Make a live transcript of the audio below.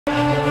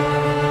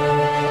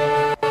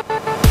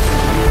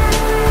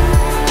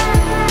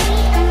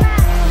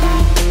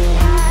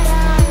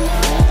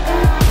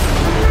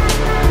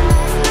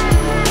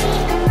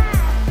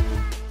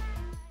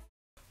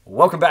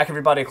Welcome back,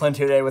 everybody. Clint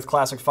here today with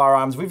Classic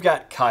Firearms. We've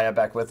got Kaya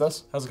back with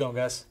us. How's it going,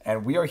 guys?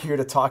 And we are here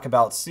to talk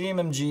about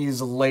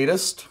CMMG's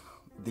latest,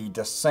 the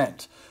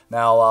Dissent.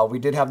 Now, we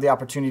did have the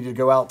opportunity to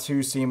go out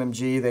to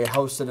CMMG. They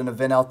hosted an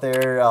event out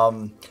there.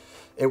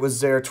 It was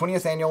their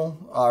 20th annual,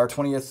 or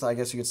 20th, I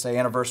guess you could say,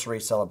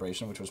 anniversary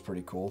celebration, which was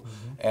pretty cool.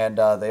 And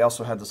they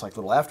also had this like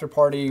little after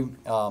party.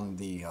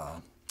 It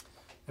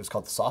was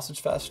called the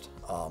Sausage Fest.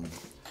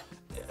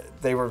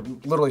 They were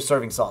literally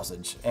serving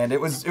sausage, and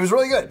it was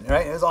really good,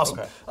 right? It was awesome.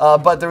 Okay.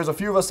 But there was a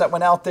few of us that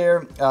went out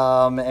there,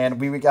 and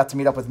we got to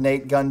meet up with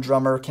Nate, gun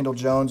drummer. Kendall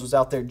Jones was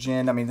out there,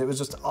 Jen. I mean, it was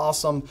just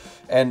awesome.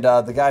 And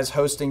the guys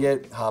hosting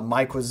it,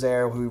 Mike was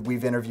there, who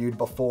we've interviewed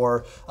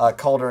before.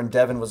 Calder and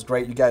Devin was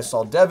great. You guys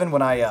saw Devin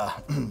when I,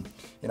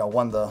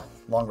 won the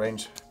long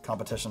range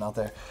competition out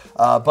there.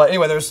 But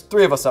anyway, there's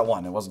three of us that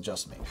won. It wasn't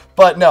just me.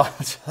 But no,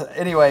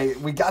 anyway,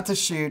 we got to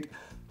shoot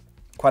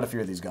quite a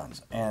few of these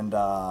guns, and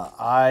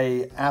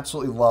I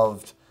absolutely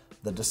loved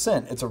the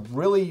Dissent. It's a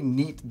really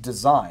neat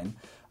design.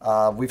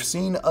 We've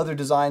seen other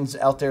designs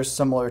out there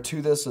similar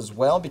to this as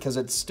well, because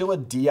it's still a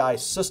DI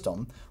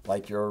system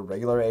like your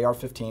regular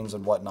AR-15s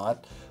and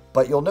whatnot,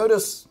 but you'll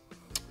notice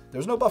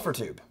there's no buffer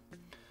tube.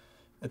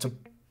 It's a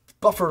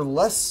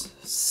buffer-less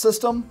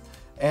system,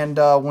 and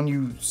when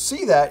you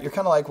see that, you're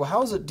kind of like, well,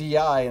 how is it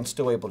DI and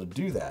still able to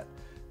do that?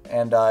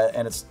 And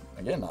it's,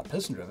 again, not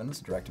piston driven,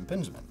 it's direct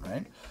impingement,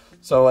 right?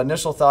 So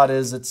initial thought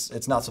is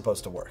it's not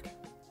supposed to work,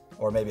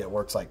 or maybe it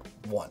works like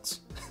once,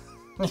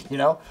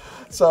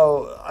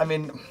 So, I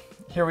mean,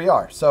 here we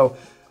are. So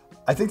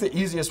I think the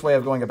easiest way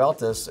of going about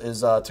this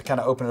is to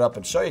kind of open it up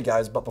and show you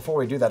guys. But before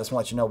we do that, I just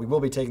want to let you know we will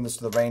be taking this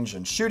to the range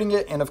and shooting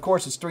it. And of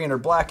course, it's 300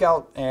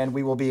 blackout, and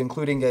we will be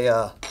including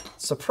a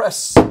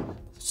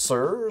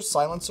suppressor,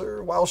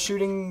 silencer, while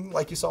shooting,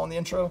 like you saw in the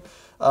intro.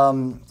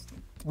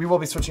 We will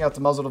be switching out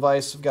the muzzle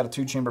device. We've got a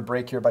 2-chamber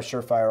brake here by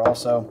Surefire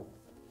also.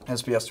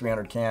 SPS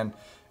 300 can.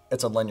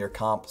 It's a linear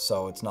comp,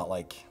 so it's not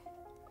like,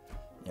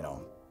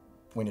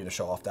 we need to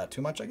show off that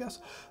too much, I guess.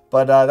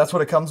 But that's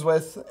what it comes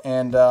with.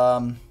 And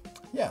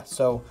yeah,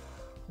 so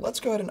let's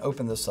go ahead and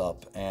open this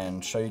up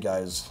and show you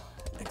guys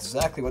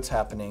exactly what's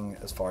happening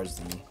as far as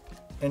the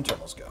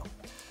internals go.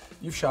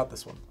 You've shot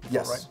this one before,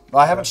 yes. right?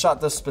 Well, I haven't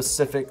shot this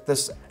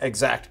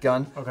exact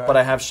gun, but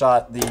I have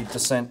shot the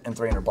Dissent in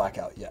 300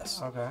 blackout, yes.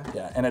 Okay.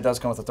 Yeah, and it does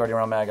come with a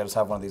 30-round mag. I just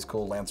have one of these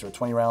cool Lancer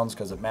 20 rounds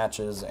because it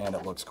matches and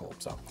it looks cool.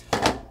 So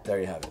there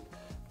you have it.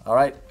 All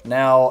right,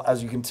 now,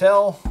 as you can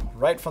tell,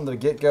 right from the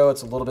get-go,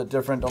 it's a little bit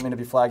different. Don't mean to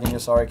be flagging you,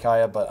 sorry,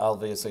 Kaya, but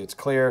obviously it's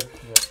clear.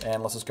 Yep.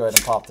 And let's just go ahead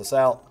and pop this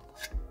out.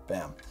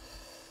 Bam.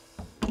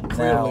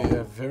 Clearly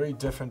a very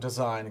different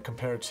design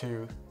compared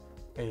to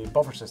a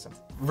buffer system.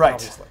 Right.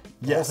 Obviously.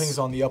 The yes. whole thing's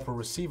on the upper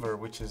receiver,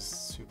 which is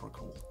super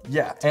cool.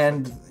 Yeah,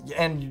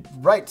 and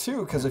right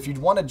too, because if you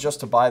wanted just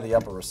to buy the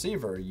upper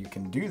receiver, you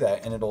can do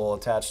that, and it'll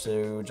attach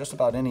to just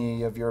about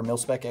any of your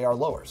mil-spec AR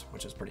lowers,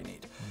 which is pretty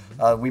neat.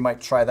 We might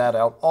try that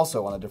out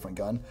also on a different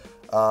gun.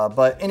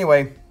 But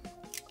anyway,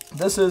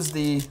 this is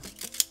the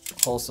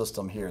whole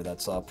system here.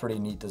 That's a pretty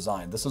neat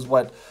design. This is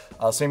what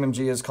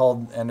CMMG is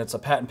called, and it's a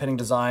patent pending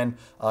design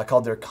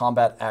called their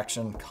compact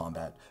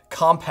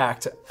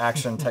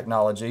action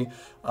technology.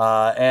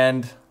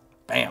 And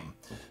bam,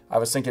 I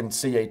was thinking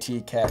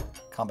CAT,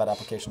 combat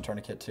application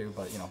tourniquet too,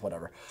 but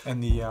whatever.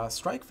 And the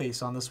strike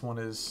face on this one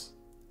is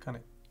kind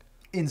of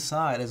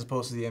inside as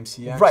opposed to the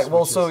MCX. Right,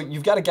 well, so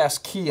you've got a gas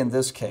key in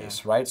this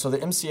case, right? So the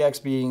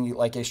MCX, being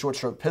like a short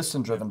stroke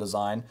piston driven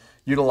design,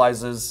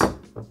 utilizes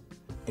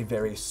a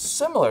very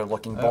similar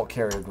looking bolt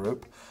carrier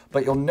group,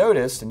 but you'll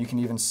notice, and you can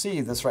even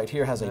see this right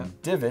here has a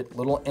divot,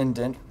 little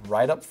indent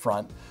right up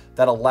front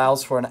that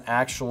allows for an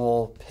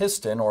actual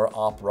piston or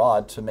op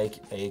rod to make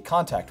a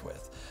contact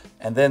with.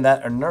 And then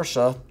that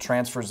inertia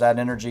transfers that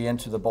energy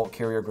into the bolt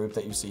carrier group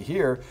that you see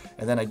here.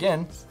 And then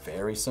again,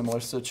 very similar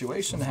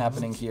situation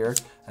happening here.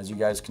 As you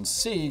guys can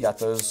see, you got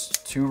those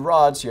two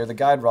rods here, the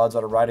guide rods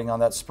that are riding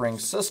on that spring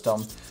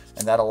system,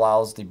 and that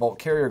allows the bolt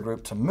carrier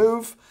group to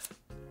move,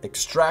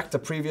 extract the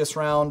previous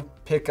round,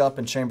 pick up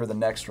and chamber the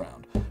next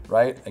round,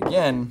 right?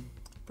 Again,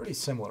 pretty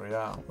similar,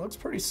 yeah. Looks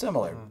pretty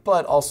similar,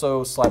 but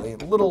also slightly,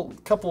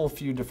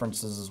 few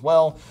differences as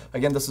well.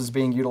 Again, this is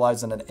being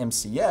utilized in an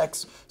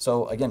MCX,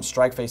 so again,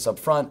 strike face up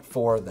front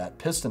for that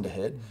piston to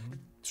hit,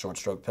 short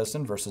stroke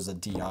piston versus a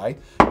DI.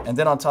 And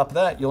then on top of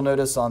that, you'll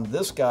notice on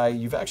this guy,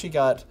 you've actually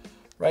got,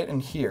 right in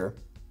here,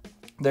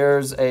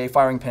 there's a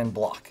firing pin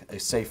block, a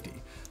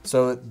safety.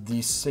 So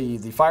the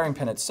firing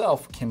pin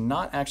itself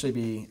cannot actually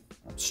be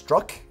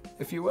struck,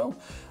 if you will,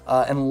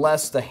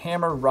 unless the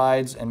hammer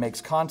rides and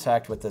makes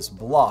contact with this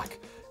block.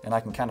 And I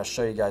can kind of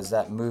show you guys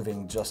that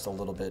moving just a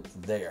little bit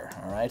there,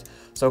 all right?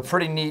 So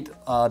pretty neat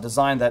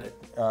design that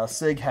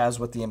SIG has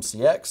with the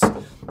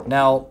MCX.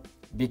 Now,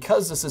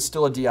 because this is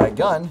still a DI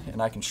gun,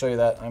 and I can show you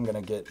that, I'm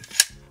gonna get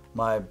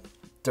my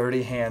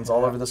dirty hands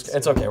all over this.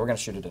 It's okay, we're gonna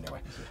shoot it anyway.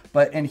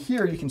 But in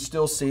here, you can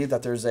still see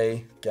that there's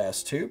a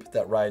gas tube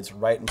that rides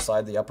right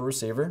inside the upper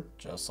receiver,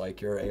 just like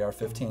your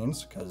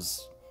AR-15s,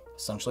 because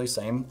essentially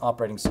same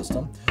operating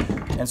system.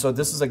 And so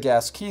this is a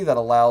gas key that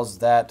allows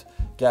that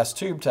gas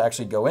tube to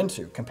actually go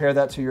into. Compare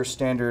that to your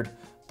standard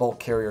bolt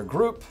carrier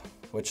group,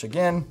 which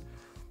again,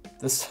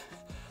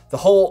 the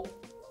whole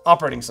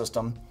operating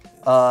system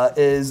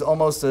is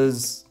almost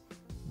as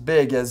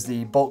big as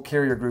the bolt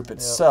carrier group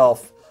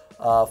itself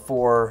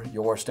for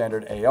your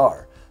standard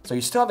AR. So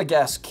you still have a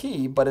gas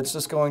key, but it's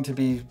just going to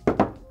be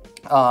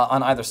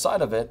on either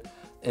side of it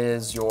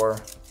is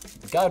your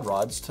guide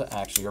rods to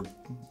actually,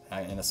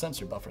 in a sense,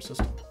 your buffer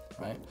system,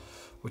 right?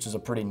 Which is a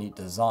pretty neat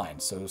design.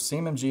 So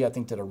CMMG, I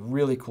think, did a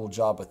really cool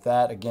job with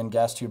that. Again,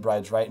 gas tube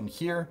rides right in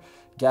here.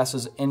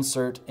 Gases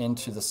insert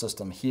into the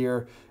system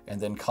here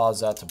and then cause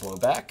that to blow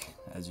back,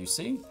 as you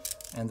see,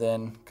 and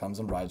then comes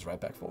and rides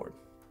right back forward.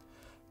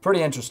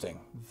 Pretty interesting.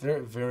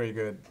 Very, very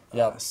good.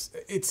 Yeah.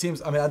 It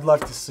seems, I mean, I'd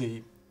love to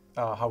see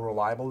how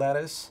reliable that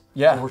is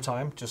over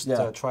time, just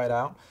to try it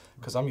out,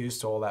 because I'm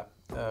used to all that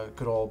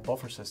good old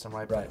buffer system,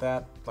 right? But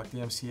that, like the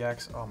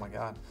MCX, oh my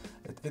God.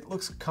 It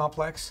looks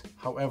complex,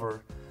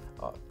 however,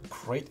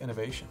 great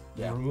innovation.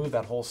 You remove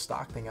that whole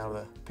stock thing out of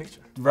the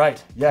picture.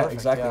 Right, yeah, Perfect,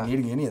 exactly,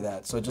 needing any of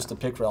that. So just a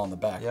pick rail on the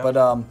back. But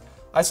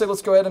I say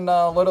let's go ahead and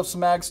load up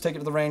some mags, take it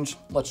to the range,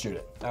 let's shoot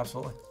it.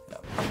 Absolutely.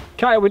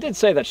 Kyle, we did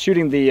say that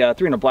shooting the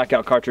 300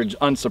 Blackout cartridge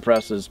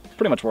unsuppressed is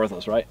pretty much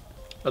worthless, right?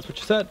 That's what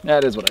you said.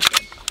 That is what I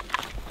said.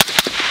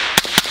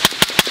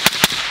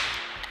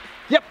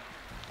 Yep,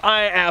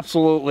 I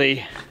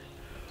absolutely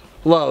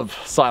love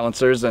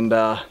silencers and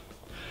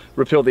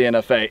repeal the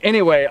NFA.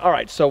 Anyway, all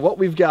right, so what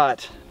we've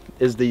got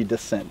is the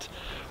Dissent,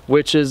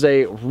 which is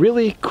a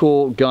really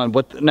cool gun.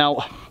 But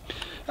now,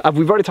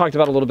 we've already talked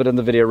about it a little bit in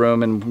the video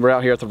room, and we're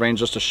out here at the range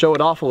just to show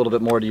it off a little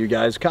bit more to you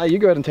guys. Kai, you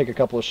go ahead and take a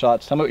couple of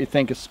shots. Tell me what you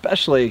think,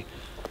 especially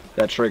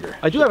that trigger.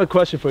 I do have a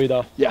question for you,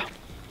 though. Yeah.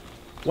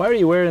 Why are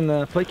you wearing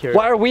the plate carrier?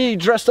 Why are we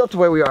dressed up the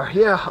way we are?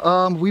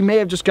 Yeah, we may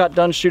have just got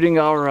done shooting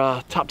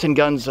our top 10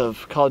 guns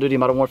of Call of Duty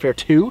Modern Warfare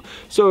 2.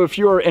 So if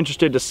you're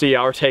interested to see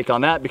our take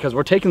on that, because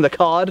we're taking the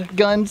COD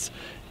guns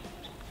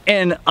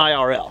in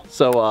IRL.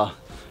 So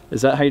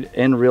is that how you,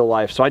 in real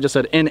life? So I just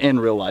said in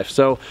real life.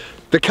 So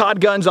the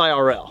COD guns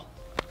IRL.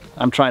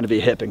 I'm trying to be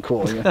hip and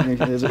cool.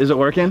 Is it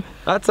working?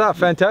 That's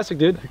fantastic,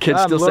 dude.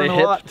 Kids still say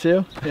hip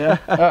too? Yeah.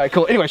 All right,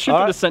 cool. Anyway, shoot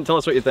the Dissent. Tell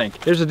us what you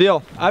think. Here's the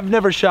deal. I've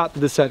never shot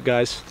the Dissent,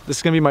 guys. This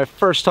is gonna be my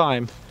first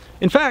time.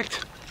 In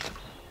fact,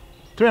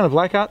 300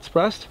 Blackout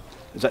suppressed.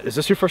 Is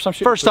this your first time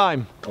shooting? First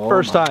time. Oh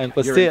first time.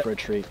 Let's You're see in it. for a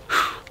treat.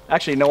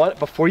 Actually, you know what?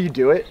 Before you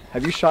do it,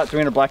 have you shot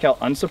 300 Blackout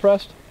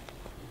unsuppressed?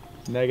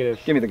 Negative.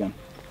 Give me the gun.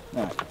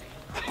 All right.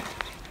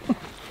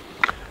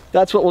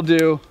 That's what we'll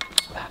do.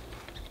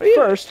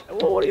 First,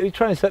 what are you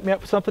trying to set me up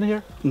for something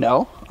here?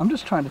 No, I'm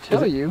just trying to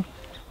tell you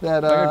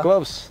that. I got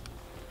gloves.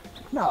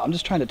 No, I'm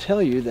just trying to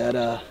tell you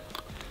that.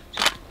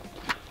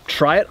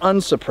 Try it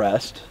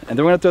unsuppressed, and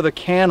then we're gonna throw the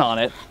can on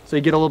it so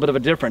you get a little bit of a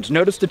difference.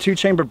 Notice the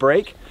 2-chamber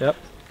break? Yep.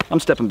 I'm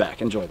stepping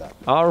back. Enjoy that.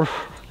 All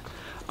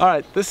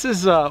right. This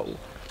is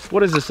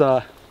what is this?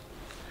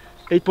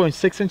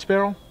 8.6-inch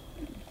barrel?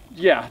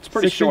 Yeah, it's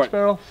pretty short. 6-inch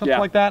barrel, something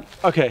like that.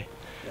 Okay.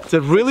 It's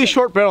a really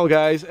short barrel,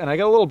 guys, and I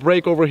got a little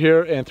break over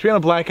here, and 300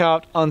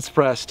 Blackout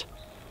unsuppressed.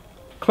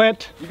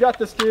 Clint. You got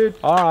this, dude.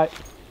 All right.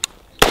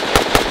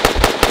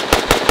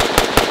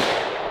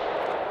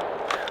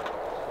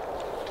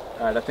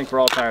 All right, I think we're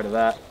all tired of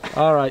that.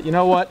 All right, you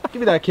know what? Give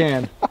me that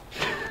can.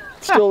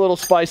 Still a little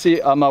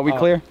spicy. Are we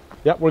clear?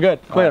 Yep, we're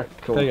good. Clear.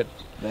 Right, cool. Take it.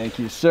 Thank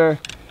you, sir.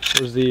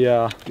 Here's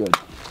the good.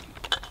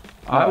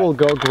 I will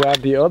go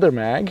grab the other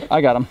mag. I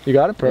got him. You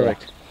got it?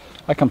 Perfect. Yeah.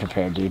 I come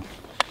prepared, dude.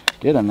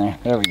 Get in there.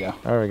 There we go.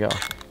 There we go.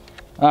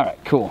 All right,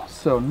 cool.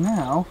 So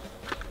now,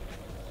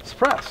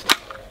 suppressed.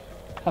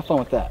 Have fun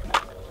with that.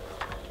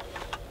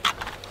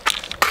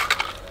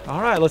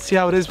 All right, let's see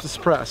how it is with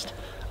suppressed.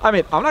 I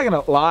mean, I'm not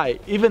gonna lie.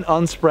 Even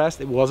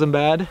unsuppressed, it wasn't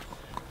bad.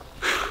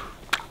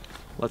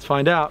 Let's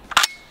find out.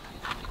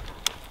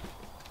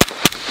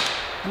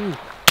 Ooh.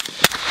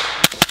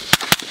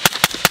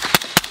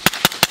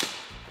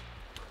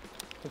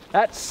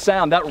 That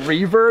sound, that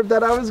reverb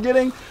that I was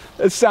getting,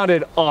 it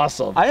sounded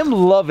awesome. I am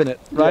loving it,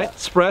 right? Yeah.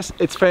 Suppressed,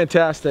 it's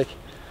fantastic.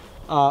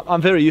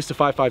 I'm very used to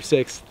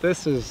 5.56.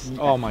 This is,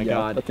 oh my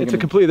God. It's a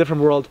completely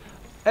different world.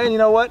 And you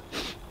know what?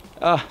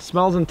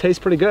 Smells and tastes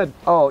pretty good.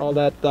 Oh, all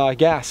that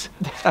gas.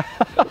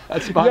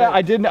 That's fine. Yeah,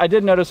 I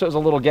did notice it was a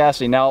little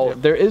gassy. Now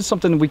there is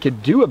something we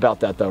could do about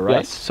that, though, right?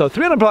 Yes. So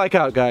 300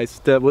 Blackout, guys.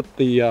 With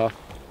the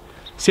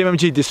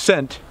CMMG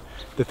Dissent,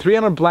 the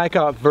 300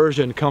 Blackout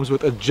version comes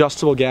with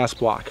adjustable gas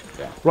block.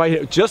 Yeah. Right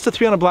here, just the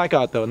 300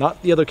 Blackout though,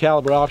 not the other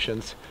caliber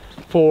options,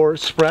 for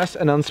suppressed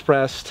and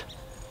unsuppressed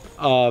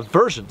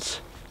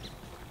versions.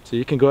 So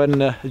you can go ahead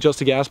and adjust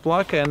the gas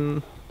block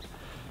and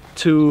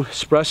to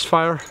suppressed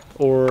fire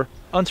or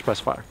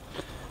unsuppressed fire.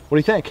 What do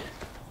you think?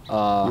 You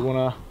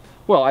wanna?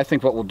 Well, I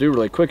think what we'll do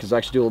really quick is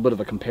actually do a little bit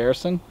of a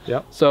comparison.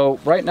 Yep. So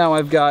right now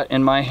I've got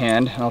in my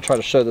hand, and I'll try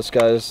to show this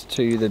guys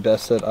to you the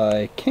best that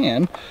I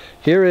can.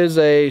 Here is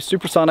a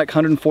supersonic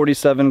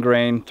 147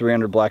 grain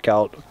 300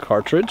 Blackout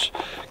cartridge.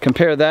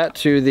 Compare that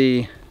to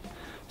the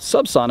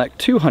subsonic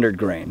 200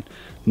 grain.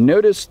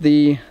 Notice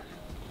the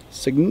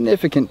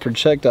significant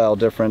projectile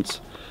difference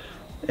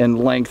in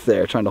length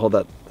there, trying to hold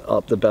that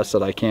up the best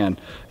that I can.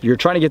 You're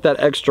trying to get that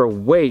extra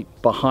weight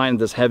behind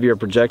this heavier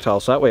projectile,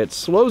 so that way it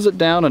slows it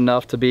down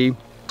enough to be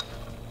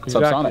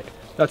subsonic.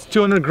 That's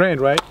 200 grain,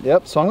 right?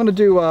 Yep, so I'm gonna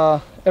do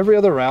every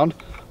other round.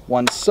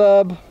 One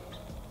sub,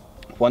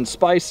 one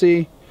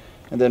spicy,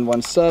 and then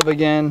one sub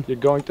again. You're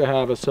going to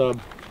have a sub.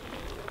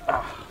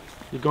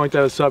 You're going to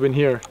have a sub in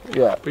here.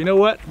 Yeah. But you know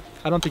what?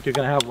 I don't think you're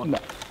gonna have one. No.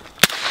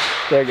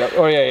 There you go.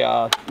 Oh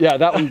yeah, yeah.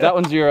 That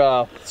one's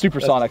your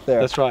supersonic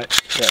there. That's right.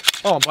 Yeah.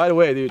 Oh, by the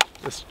way, dude,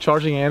 this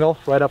charging handle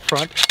right up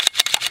front.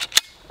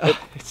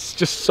 It's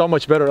just so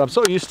much better. I'm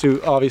so used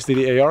to obviously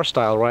the AR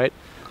style, right?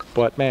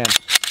 But man,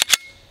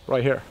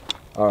 right here.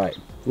 All right.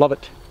 Love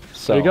it.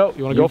 So there you go.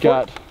 You want to go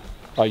for it?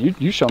 Oh,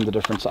 you show them the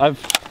difference. I've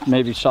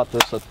maybe shot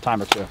this a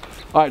time or two.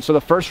 All right, so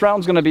the first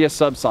round's gonna be a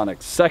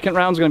subsonic. Second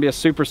round's gonna be a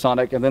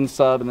supersonic, and then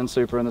sub, and then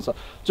super, and then sub.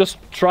 Just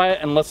try it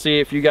and let's see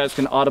if you guys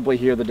can audibly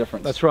hear the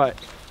difference. That's right.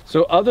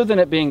 So other than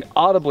it being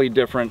audibly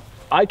different,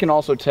 I can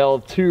also tell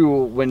too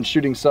when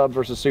shooting sub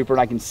versus super, and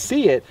I can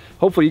see it.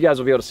 Hopefully you guys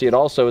will be able to see it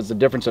also, is the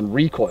difference in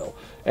recoil.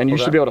 And you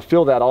should be able to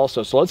feel that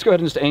also. So let's go ahead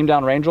and just aim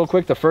down range real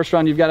quick. The first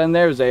round you've got in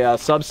there is a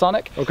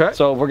subsonic. Okay.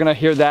 So we're gonna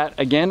hear that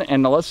again,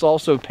 and let's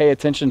also pay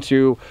attention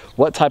to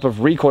what type of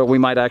recoil we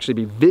might actually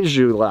be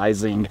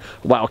visualizing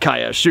while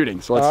Kaya is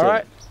shooting. So let's see. All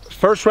right.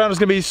 First round is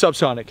gonna be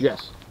subsonic.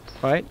 Yes.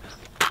 All right.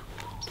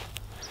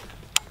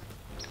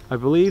 I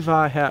believe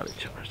I have it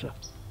charged up.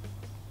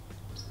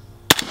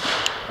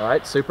 All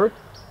right, super.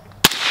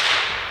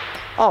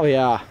 Oh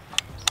yeah.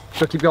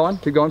 So keep going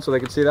so they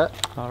can see that.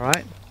 All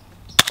right.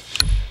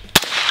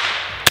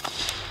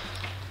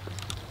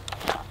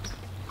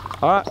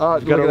 All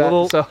right, got a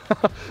little,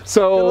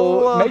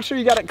 so make sure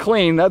you got it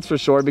clean, that's for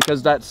sure,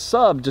 because that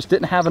sub just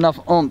didn't have enough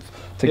oomph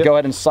to go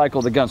ahead and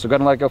cycle the gun. So go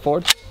ahead and let it go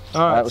forward.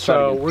 All right,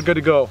 so we're good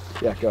to go.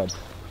 Yeah, good.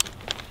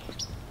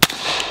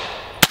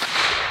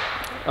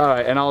 All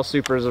right, and all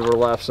supers were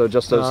left, so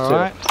just those two.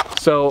 Right.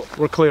 So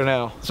we're clear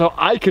now. So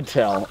I could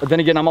tell, but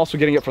then again, I'm also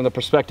getting it from the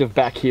perspective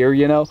back here,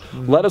 you know?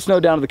 Let us know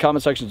down in the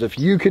comment sections if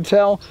you could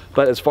tell,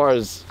 but as far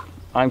as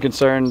I'm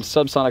concerned,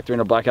 subsonic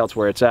 300 blackout's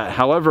where it's at.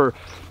 However,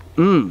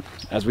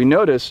 as we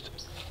noticed,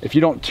 if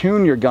you don't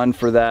tune your gun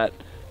for that,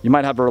 you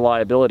might have a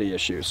reliability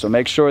issue. So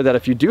make sure that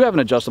if you do have an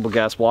adjustable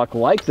gas block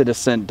like the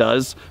Dissent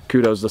does,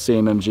 kudos to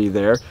CMMG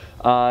there,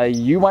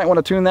 you might want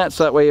to tune that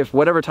so that way if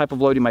whatever type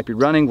of load you might be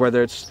running,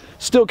 whether it's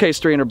steel case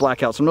 300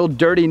 blackout, some real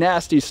dirty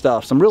nasty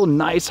stuff, some real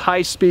nice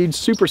high speed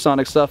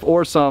supersonic stuff,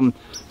 or some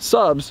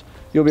subs,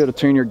 you'll be able to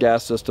tune your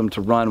gas system to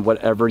run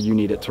whatever you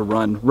need it to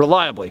run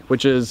reliably,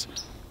 which is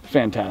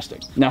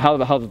fantastic. Now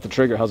how's the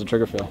trigger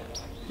feel?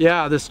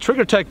 Yeah, this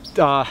Trigger Tech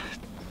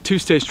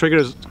two-stage trigger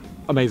is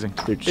amazing.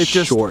 It's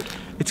just short.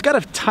 It's got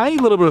a tiny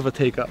little bit of a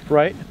take up,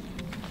 right?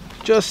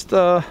 Just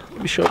let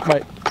me show it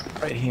my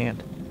right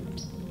hand.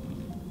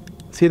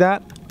 See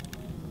that?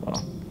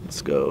 Well,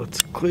 let's go.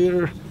 It's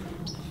clear.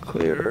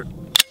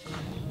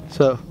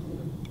 So,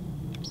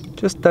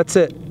 just that's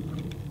it. I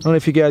don't know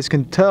if you guys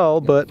can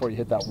tell, but before you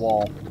hit that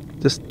wall,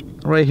 just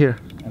right here.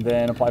 And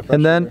then apply pressure.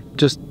 And then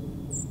just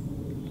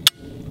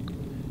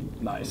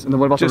nice. And then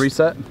what about the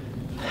reset?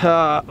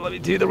 Let me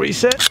do the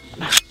reset.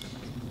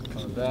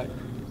 Coming back.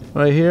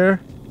 Right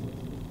here.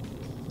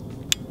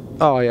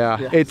 Oh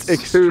yeah, it's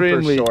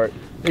extremely short.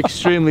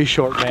 Extremely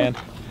short, man.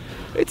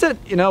 It's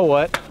you know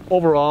what?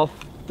 Overall,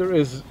 there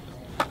is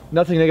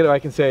nothing negative I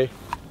can say.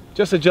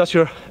 Just adjust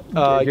your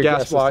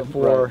gas block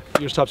for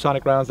your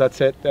subsonic rounds.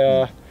 That's it.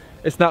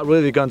 It's not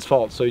really the gun's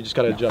fault, so you just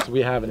got to adjust.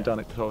 We haven't done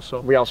it though, so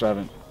we also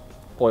haven't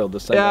oiled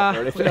this thing up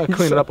or anything.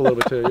 Clean it up a little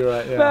bit too. You're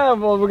right. Yeah.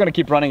 Well, we're gonna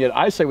keep running it.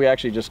 I say we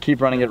actually just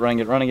keep running it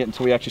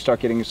until we actually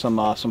start getting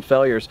some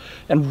failures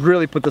and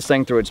really put this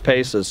thing through its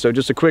paces. So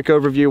just a quick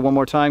overview one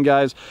more time,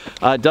 guys.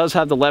 It does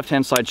have the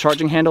left-hand side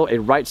charging handle. A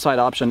right side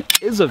option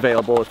is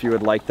available if you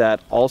would like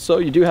that. Also,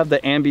 you do have the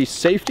ambi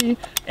safety,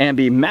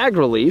 ambi mag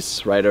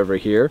release right over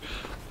here.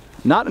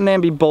 Not an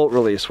ambi bolt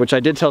release, which I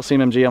did tell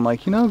CMMG. I'm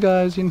like, you know,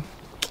 guys, you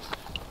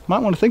might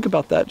want to think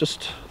about that.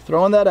 Just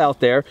throwing that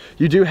out there.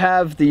 You do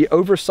have the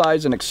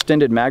oversized and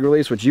extended mag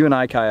release, which you and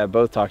I, Kai, have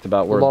both talked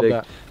about. We're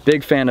a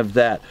big fan of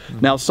that.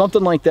 Now,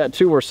 something like that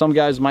too, where some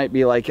guys might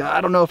be like, I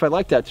don't know if I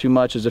like that too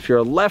much, is if you're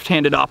a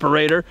left-handed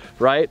operator,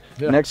 right?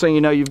 Next thing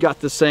you know, you've got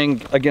this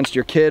thing against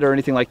your kid or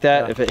anything like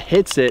that. If it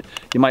hits it,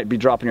 you might be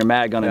dropping your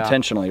mag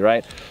unintentionally,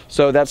 right?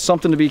 So that's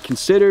something to be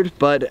considered.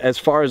 But as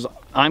far as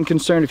I'm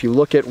concerned, if you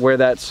look at where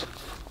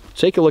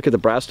take a look at the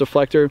brass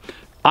deflector.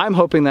 I'm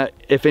hoping that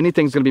if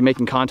anything's going to be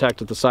making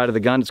contact with the side of the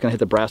gun, it's going to hit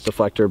the brass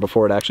deflector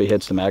before it actually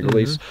hits the mag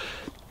release.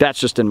 That's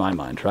just in my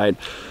mind, right?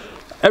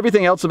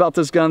 Everything else about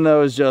this gun,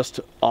 though, is just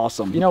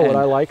awesome. You know what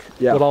I like?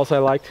 Yeah. What else I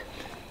liked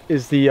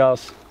is the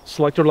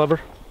selector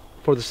lever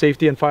for the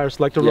safety and fire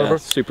selector lever.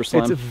 Super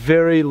slim. It's a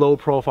very low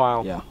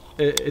profile. Yeah.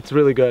 It's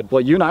really good.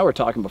 Well, you and I were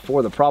talking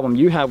before, the problem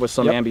you have with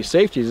some ambi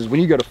safeties is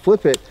when you go to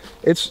flip it,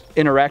 it's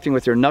interacting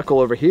with your knuckle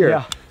over here.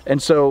 Yeah. And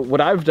so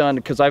what I've done,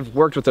 because I've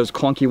worked with those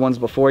clunky ones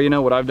before, you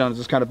know, what I've done is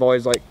just kind of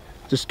always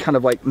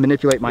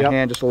manipulate my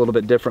hand just a little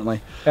bit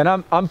differently. And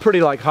I'm pretty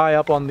like high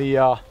up on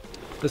the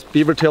this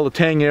beaver tail, the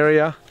tang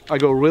area. I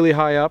go really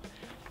high up,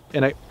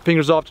 and I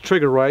fingers off the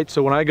trigger, right?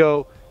 So when I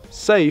go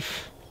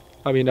safe,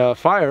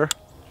 fire,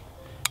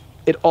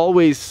 it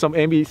always, some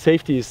ambient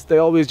safeties, they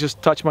always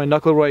just touch my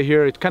knuckle right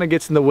here. It kind of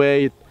gets in the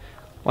way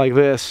like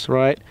this,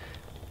 right?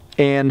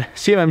 And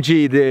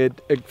CMMG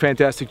did a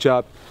fantastic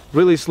job.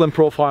 Really slim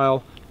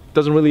profile.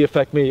 Doesn't really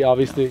affect me,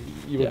 obviously.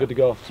 You were good to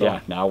go. So.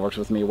 Yeah, now it works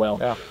with me well.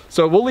 Yeah.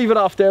 So we'll leave it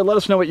off there. Let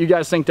us know what you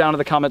guys think down in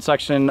the comment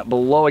section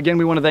below. Again,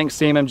 we want to thank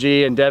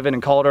CMMG and Devin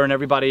and Calder and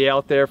everybody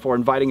out there for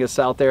inviting us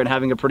out there and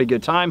having a pretty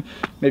good time.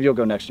 Maybe you'll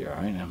go next year,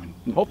 all right?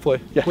 Hopefully,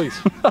 yeah. Please.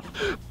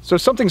 So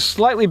something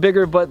slightly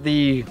bigger, but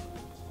the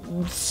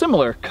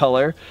similar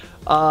color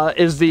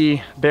is the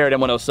Barrett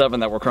M107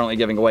 that we're currently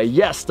giving away.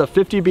 Yes, the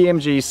 50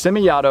 BMG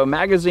semi-auto,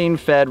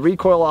 magazine-fed,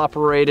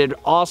 recoil-operated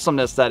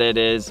awesomeness that it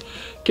is,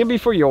 can be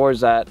for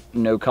yours at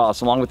no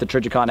cost, along with the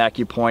Trijicon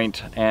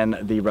AccuPoint and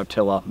the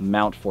Reptilla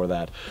mount for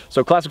that.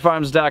 So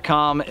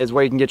ClassicFirearms.com is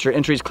where you can get your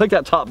entries. Click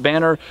that top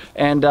banner,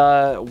 and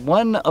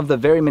one of the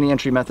very many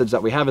entry methods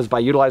that we have is by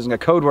utilizing a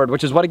code word,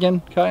 which is what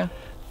again, Kaya?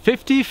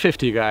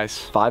 50-50, guys.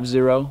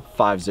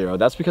 5050.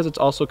 That's because it's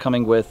also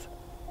coming with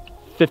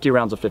 50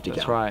 rounds of 50 cal.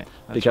 That's right.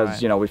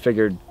 Because, you know, we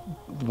figured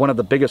one of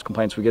the biggest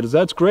complaints we get is,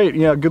 that's great,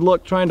 you know, good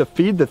luck trying to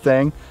feed the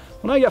thing.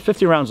 Well, now you got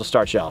 50 rounds to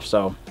start you off,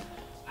 so,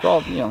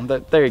 well, you know,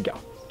 there you go.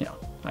 You know,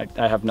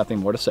 I have nothing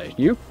more to say.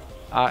 You?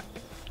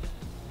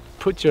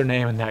 Put your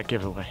name in that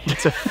giveaway.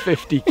 It's a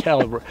 50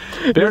 caliber.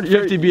 Barrett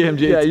 50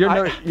 BMG.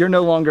 Yeah, you're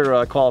no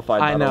longer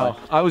qualified. I know.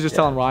 I was just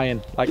telling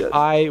Ryan, like,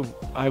 I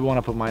want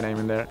to put my name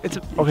in there. It's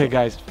okay,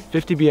 guys.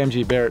 50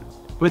 BMG Barrett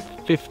with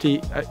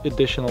 50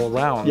 additional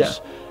rounds. Yeah.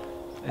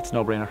 It's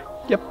no brainer.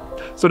 Yep.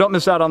 So don't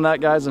miss out on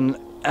that, guys. And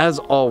as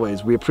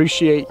always, we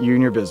appreciate you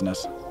and your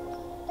business.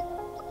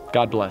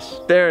 God bless.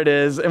 There it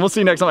is. And we'll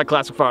see you next time at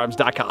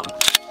ClassicFirearms.com.